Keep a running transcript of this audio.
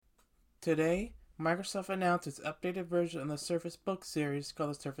Today, Microsoft announced its updated version of the Surface Book series called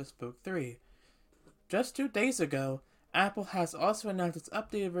the Surface Book 3. Just 2 days ago, Apple has also announced its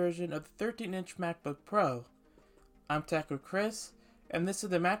updated version of the 13-inch MacBook Pro. I'm Taco Chris, and this is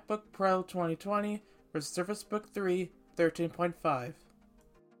the MacBook Pro 2020 for Surface Book 3 13.5.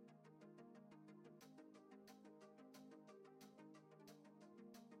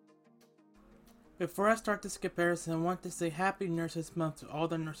 Before I start this comparison, I want to say Happy Nurses Month to all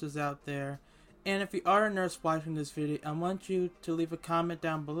the nurses out there. And if you are a nurse watching this video, I want you to leave a comment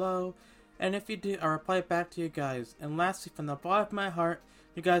down below. And if you do, I'll reply back to you guys. And lastly, from the bottom of my heart,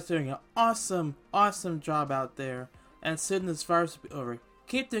 you guys are doing an awesome job out there. And soon this virus will be over.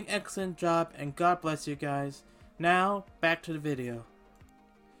 Keep doing an excellent job, and God bless you guys. Now, back to the video.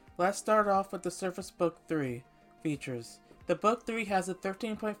 Let's start off with the Surface Book 3 features. The Book 3 has a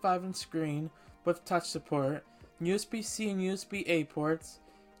 13.5-inch screen with touch support, USB-C and USB-A ports,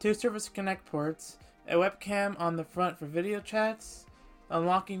 2 Surface Connect ports, a webcam on the front for video chats,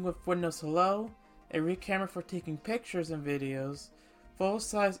 unlocking with Windows Hello, a rear camera for taking pictures and videos,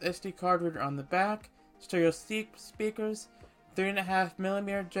 full-size SD card reader on the back, stereo speakers,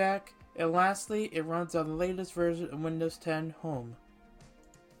 3.5mm jack, and lastly, it runs on the latest version of Windows 10 Home.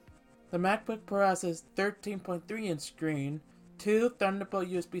 The MacBook Pro has a 13.3-inch screen, 2 Thunderbolt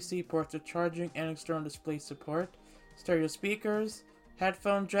USB-C ports for charging and external display support, stereo speakers,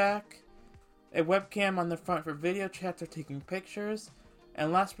 headphone jack, a webcam on the front for video chats or taking pictures,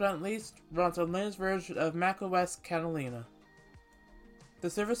 and last but not least, runs on the latest version of macOS Catalina. The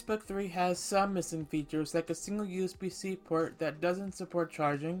Surface Book 3 has some missing features like a single USB-C port that doesn't support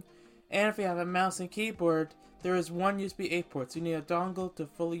charging, and if you have a mouse and keyboard, there is one USB-A port, so you need a dongle to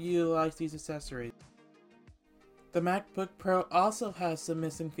fully utilize these accessories. The MacBook Pro also has some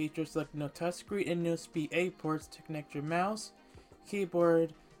missing features like no touchscreen and USB-A ports to connect your mouse,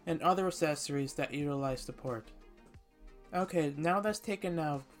 keyboard, and other accessories that utilize the port. Okay, now that's taken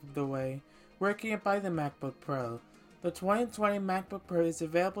out of the way, where can you buy the MacBook Pro? The 2020 MacBook Pro is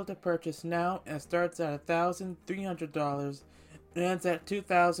available to purchase now and starts at $1,300 and ends at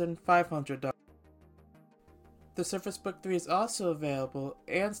 $2,500. The Surface Book 3 is also available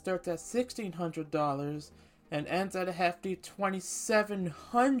and starts at $1,600 and ends at a hefty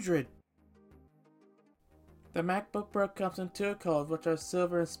 $2,700. The MacBook Pro comes in 2 colors, which are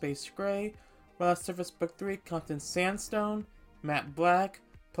silver and space gray, while the Surface Book 3 comes in sandstone, matte black,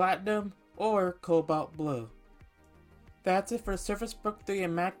 platinum, or cobalt blue. That's it for the Surface Book 3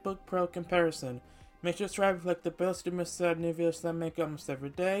 and MacBook Pro comparison. Make sure to subscribe to click the bell to miss out new videos that I make almost every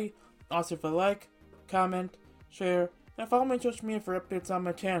day. Also, if you like, comment, share, and follow me on social media for updates on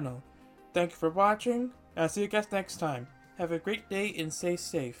my channel. Thank you for watching, and I'll see you guys next time. Have a great day and stay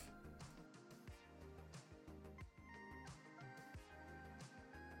safe.